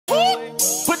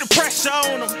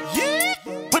pressure on them. Yeah.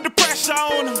 Put the pressure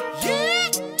on them. Yeah.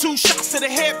 2 shots to the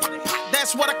head. Pop, pop.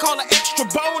 That's what I call an extra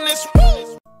bonus.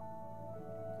 Woo.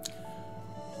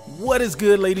 What is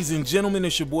good, ladies and gentlemen?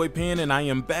 It's your boy Pen, and I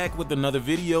am back with another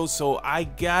video. So I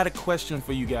got a question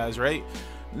for you guys right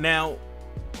now.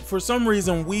 For some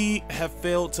reason, we have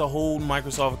failed to hold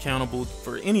Microsoft accountable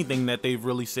for anything that they've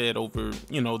really said over,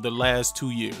 the last 2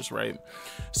 years, right?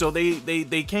 So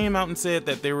they came out and said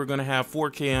that they were going to have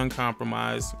 4K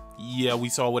uncompromised. Yeah, we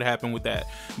saw what happened with that.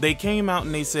 They came out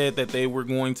and they said that they were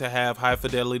going to have high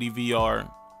fidelity VR.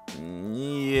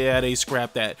 Yeah, they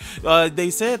scrapped that. They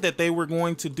said that they were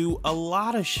going to do a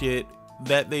lot of shit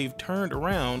that they've turned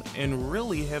around and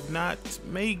really have not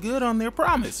made good on their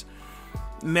promise.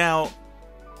 Now,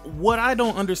 what I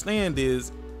don't understand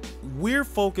is we're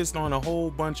focused on a whole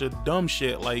bunch of dumb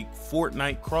shit like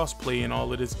Fortnite crossplay and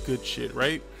all of this good shit,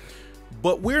 right?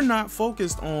 But we're not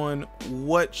focused on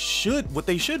what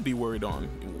they should be worried on,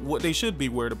 what they should be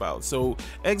worried about. So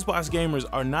Xbox gamers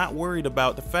are not worried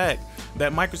about the fact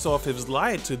that Microsoft has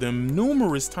lied to them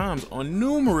numerous times on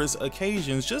numerous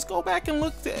occasions. Just go back and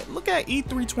look at E3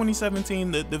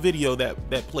 2017, the video that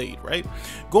played, right?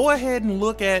 Go ahead and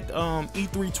look at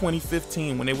E3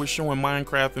 2015 when they were showing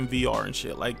Minecraft and VR and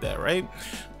shit like that, right?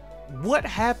 What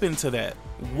happened to that?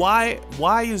 Why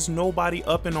is nobody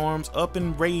up in arms, up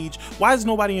in rage? Why is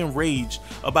nobody enraged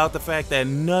about the fact that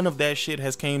none of that shit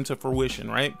has came to fruition,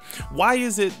 right? Why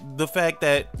is it the fact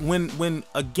that when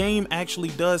a game actually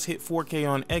does hit 4K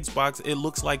on Xbox, it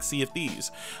looks like Sea of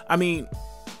Thieves? I mean,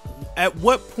 at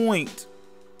what point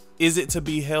is it to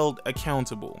be held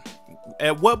accountable?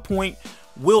 At what point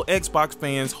will Xbox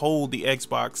fans hold the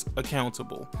Xbox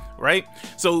accountable, right?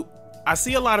 So I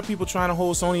see a lot of people trying to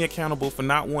hold Sony accountable for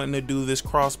not wanting to do this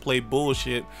crossplay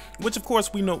bullshit, which of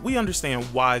course we understand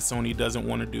why Sony doesn't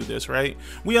want to do this, right?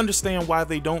 We understand why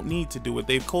they don't need to do it.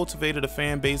 They've cultivated a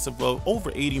fan base of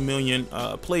over 80 million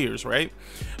players, right?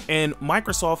 And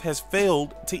Microsoft has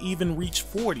failed to even reach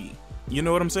 40. You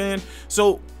know what I'm saying?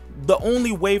 So the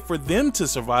only way for them to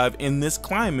survive in this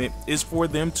climate is for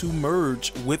them to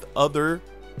merge with other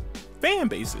fan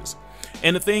bases.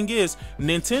 And the thing is,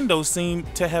 Nintendo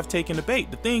seemed to have taken the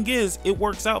bait. The thing is, it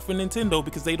works out for Nintendo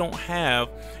because they don't have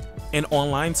an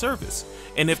online service.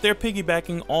 And if they're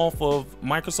piggybacking off of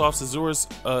Microsoft's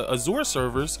Azure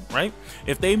servers, right?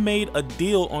 If they made a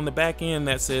deal on the back end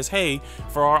that says, hey,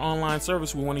 for our online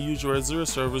service, we want to use your Azure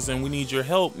servers and we need your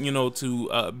help,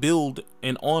 to build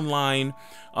an online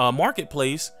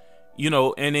marketplace,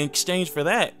 and in exchange for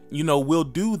that, we'll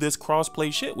do this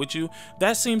crossplay shit with you.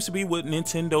 That seems to be what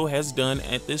Nintendo has done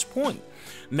at this point.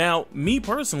 Now, me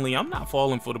personally, I'm not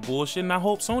falling for the bullshit, and I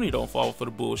hope Sony don't fall for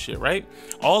the bullshit, right?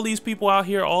 All these people out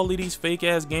here, all of these fake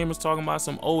ass gamers talking about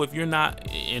some, oh, if you're not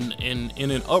in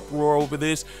an uproar over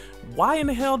this, why in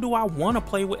the hell do I want to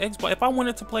play with Xbox? If I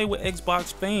wanted to play with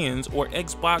Xbox fans or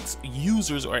Xbox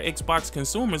users or Xbox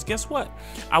consumers, guess what?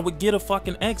 I would get a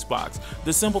fucking Xbox.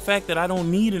 The simple fact that I don't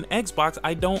need an Xbox,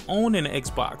 I don't own an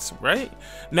Xbox, right?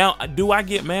 Now, do I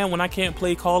get mad when I can't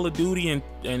play Call of Duty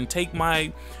and take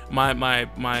my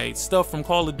stuff from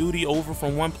Call of Duty over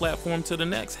from one platform to the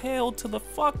next? Hell to the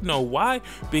fuck no. Why?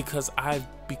 Because I've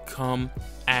become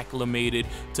acclimated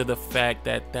to the fact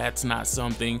that that's not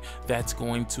something that's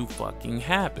going to fucking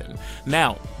happen.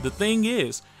 Now, the thing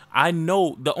is, I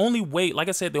know the only way, like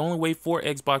I said, the only way for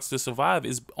Xbox to survive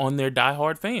is on their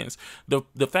diehard fans.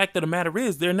 The fact of the matter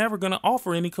is, they're never going to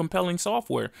offer any compelling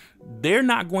software. They're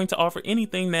not going to offer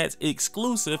anything that's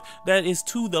exclusive, that is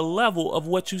to the level of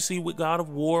what you see with God of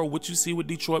War, what you see with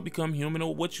Detroit Become Human,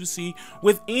 or what you see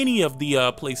with any of the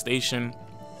PlayStation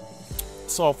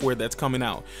software that's coming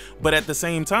out. But at the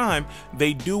same time,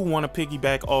 they do want to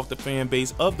piggyback off the fan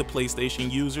base of the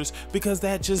PlayStation users because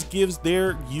that just gives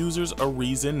their users a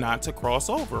reason not to cross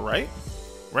over, right?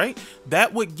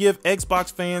 That would give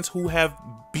Xbox fans who have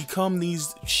become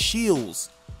these shills,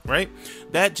 right?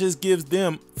 That just gives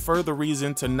them further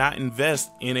reason to not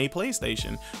invest in a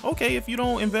PlayStation. Okay, if you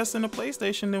don't invest in a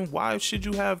PlayStation, then why should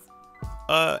you have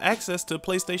access to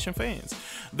PlayStation fans?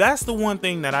 That's the one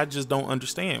thing that I just don't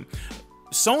understand.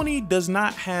 Sony does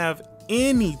not have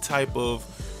any type of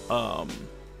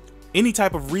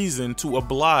reason to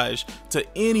oblige to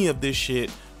any of this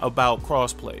shit about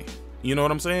crossplay. You know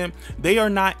what I'm saying? They are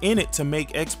not in it to make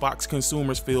Xbox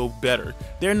consumers feel better.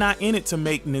 They're not in it to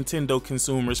make Nintendo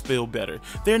consumers feel better.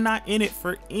 They're not in it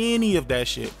for any of that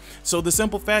shit. So the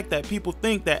simple fact that people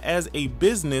think that as a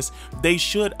business, they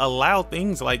should allow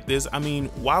things like this. I mean,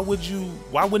 why wouldn't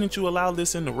you allow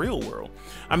this in the real world?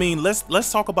 I mean,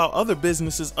 let's talk about other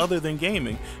businesses other than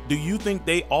gaming. Do you think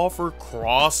they offer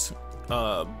cross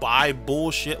buy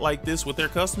bullshit like this with their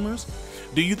customers?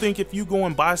 Do you think if you go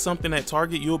and buy something at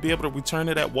Target, you'll be able to return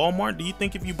it at Walmart? Do you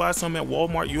think if you buy something at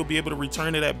Walmart, you'll be able to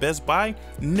return it at Best Buy?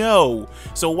 No.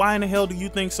 So why in the hell do you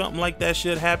think something like that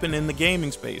should happen in the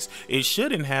gaming space? It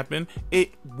shouldn't happen.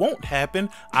 It won't happen.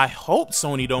 I hope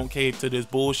Sony don't cave to this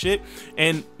bullshit.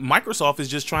 And Microsoft is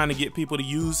just trying to get people to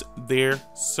use their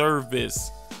service.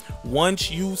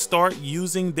 Once you start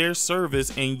using their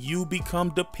service and you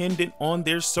become dependent on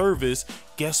their service,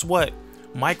 guess what?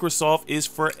 Microsoft is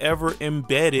forever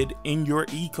embedded in your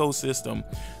ecosystem.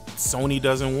 Sony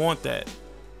doesn't want that.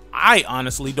 I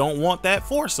honestly don't want that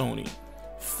for Sony.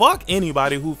 Fuck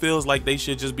anybody who feels like they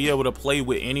should just be able to play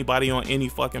with anybody on any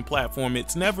fucking platform.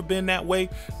 It's never been that way.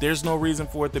 There's no reason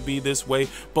for it to be this way.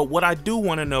 But what I do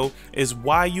want to know is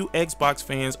why you Xbox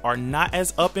fans are not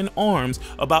as up in arms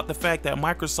about the fact that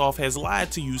Microsoft has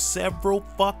lied to you several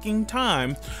fucking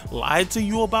times, lied to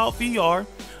you about VR,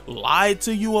 lied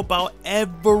to you about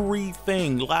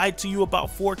everything, lied to you about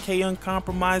 4K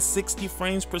uncompromised, 60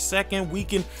 frames per second.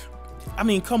 I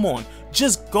mean, come on,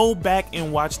 just go back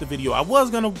and watch the video. I was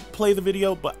gonna play the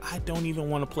video, but I don't even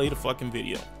want to play the fucking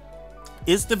video.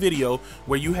 It's the video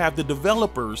where you have the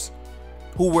developers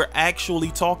who were actually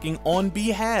talking on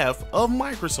behalf of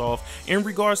Microsoft in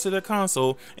regards to the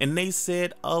console, and they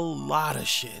said a lot of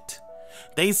shit.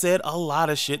 They said a lot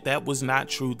of shit that was not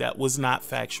true, that was not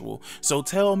factual. So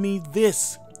tell me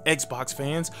this, Xbox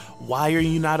fans, why are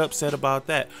you not upset about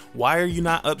that? Why are you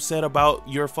not upset about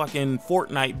your fucking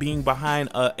Fortnite being behind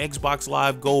a Xbox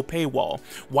Live Gold paywall?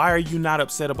 Why are you not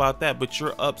upset about that, but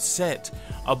you're upset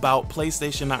about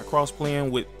PlayStation not cross-playing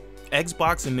with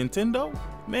Xbox and Nintendo?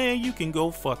 Man, you can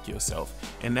go fuck yourself.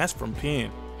 And that's from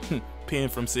Penn. Penn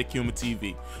from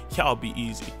Sickhumortv. Y'all be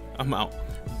easy. I'm out.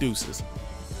 Deuces.